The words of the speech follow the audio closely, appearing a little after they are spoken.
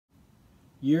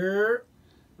You're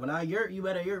when I yurt, you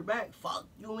better yurt back. Fuck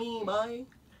you mean, boy.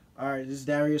 Alright, this is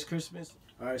Darius Christmas.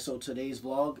 Alright, so today's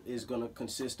vlog is gonna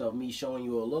consist of me showing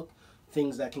you a look,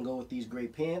 things that can go with these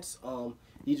great pants.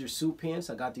 These are suit pants.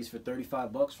 I got these for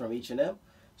 35 bucks from H&M.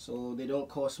 So they don't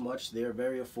cost much. They're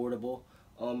very affordable.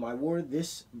 I wore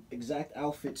this exact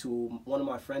outfit to one of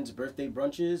my friend's birthday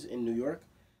brunches in New York.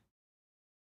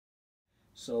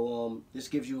 So this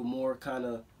gives you a more kind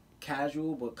of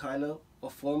casual but kind of a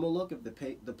formal look if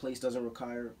the place doesn't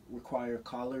require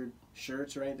collared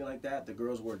shirts or anything like that. The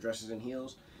girls wore dresses and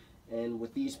heels, and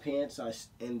with these pants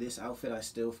and this outfit I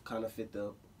still kind of fit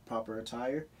the proper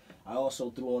attire. I also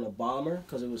threw on a bomber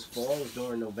because it was fall. It was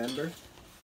during November.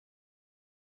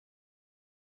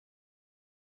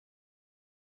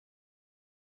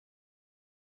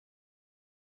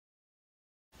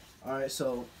 Alright,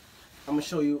 so I'm going to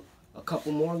show you a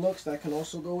couple more looks that can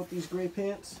also go with these gray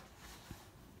pants.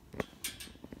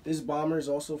 This bomber is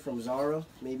also from ZARA,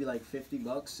 maybe like 50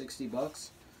 bucks, 60 bucks.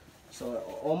 So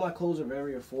all my clothes are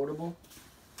very affordable.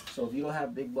 So if you don't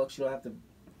have big bucks, you don't have to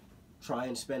try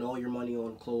and spend all your money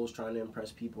on clothes trying to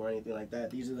impress people or anything like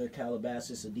that. These are the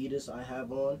Calabasas Adidas I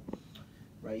have on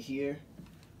right here.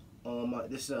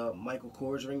 This is a Michael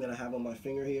Kors ring that I have on my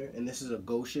finger here, and this is a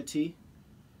Gosha tee.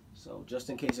 So just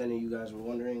in case any of you guys were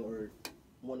wondering or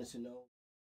wanted to know.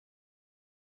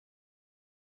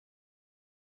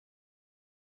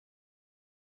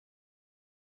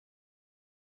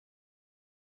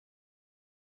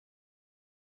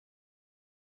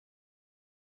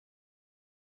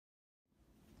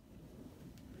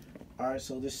 Alright,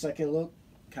 so this second look,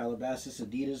 Calabasas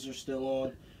Adidas are still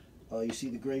on. You see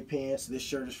the gray pants. This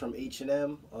shirt is from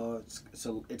H&M.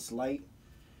 It's light.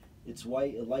 It's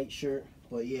white, a light shirt.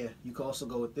 But yeah, you can also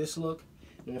go with this look.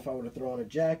 And if I were to throw on a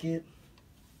jacket,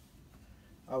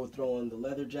 I would throw on the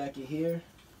leather jacket here.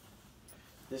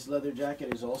 This leather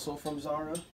jacket is also from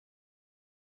ZARA.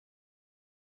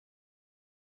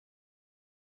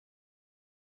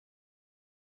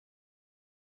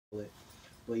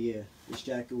 But yeah, this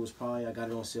jacket was probably, I got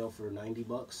it on sale for 90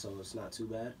 bucks, so it's not too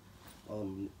bad.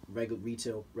 Regular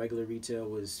retail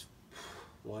was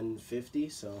 150,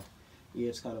 so yeah,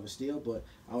 it's kind of a steal. But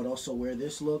I would also wear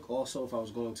this look also if I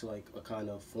was going to like a kind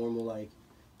of formal like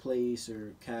place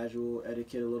or casual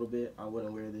etiquette a little bit. I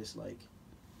wouldn't wear this like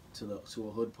to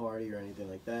a hood party or anything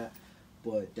like that.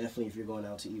 But definitely if you're going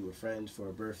out to eat with friends for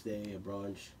a birthday, a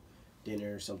brunch,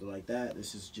 dinner, something like that,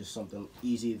 this is just something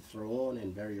easy to throw on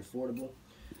and very affordable.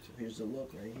 So here's the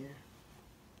look right here.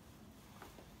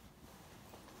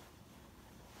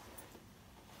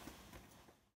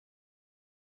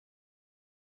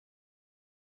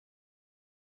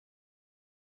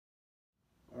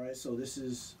 Alright, so this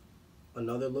is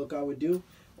another look I would do.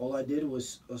 All I did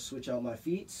was switch out my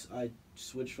feet. I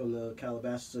switched from the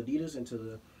Calabasas Adidas into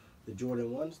the Jordan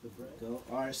 1s, the brand.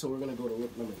 Alright, so we're going to go to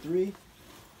look number 3.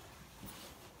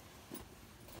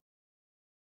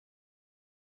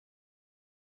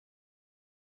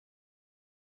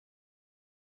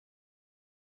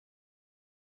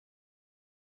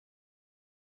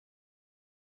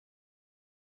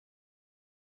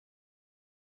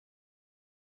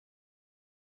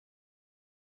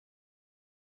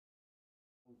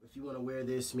 If you want to wear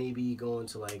this, maybe going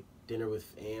to like dinner with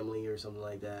family or something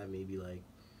like that, maybe like,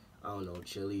 I don't know,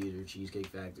 Chili's or Cheesecake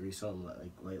Factory, something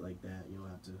like that. You don't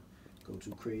have to go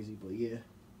too crazy, but yeah,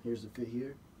 here's the fit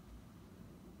here.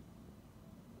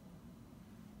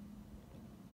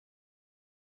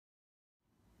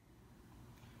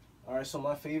 Alright, so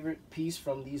my favorite piece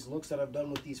from these looks that I've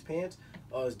done with these pants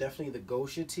is definitely the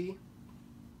Gosha tee.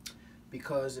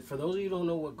 Because for those of you who don't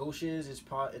know what Gosha is, it's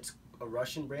a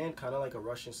Russian brand, kind of like a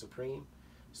Russian Supreme,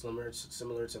 similar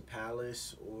to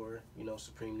Palace or, you know,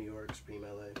 Supreme New York, Supreme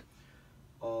LA.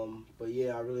 But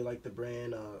yeah, I really like the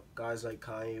brand. Guys like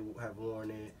Kanye have worn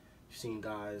it. You've seen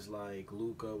guys like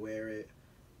Luca wear it.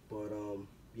 But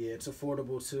yeah, it's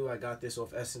affordable too. I got this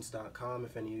off essence.com.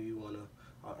 If any of you wanna,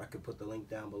 I could put the link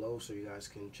down below so you guys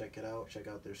can check it out. Check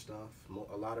out their stuff.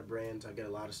 A lot of brands. I get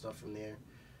a lot of stuff from there.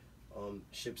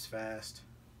 Ships fast.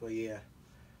 But yeah,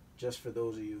 just for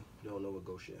those of you who don't know what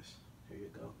Gosha is, here you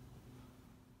go.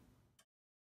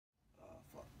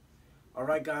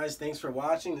 Alright guys, thanks for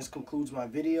watching. This concludes my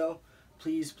video.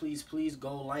 Please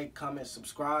go like, comment,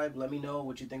 subscribe. Let me know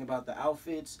what you think about the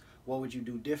outfits. What would you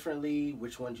do differently?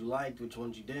 Which ones you liked, which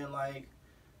ones you didn't like.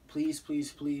 Please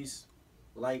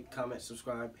like, comment,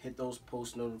 subscribe. Hit those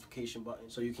post notification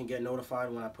buttons so you can get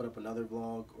notified when I put up another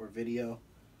vlog or video.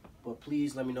 But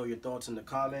please let me know your thoughts in the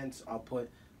comments. I'll put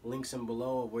links in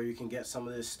below of where you can get some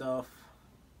of this stuff.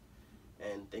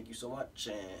 And thank you so much,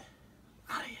 and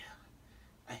out of here.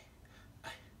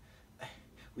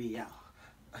 We out.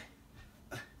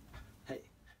 Hey.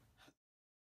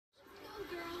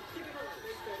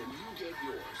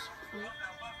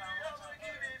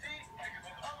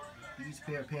 These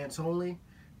pair of pants only.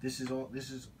 This is all.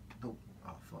 This is the.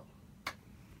 Oh fuck.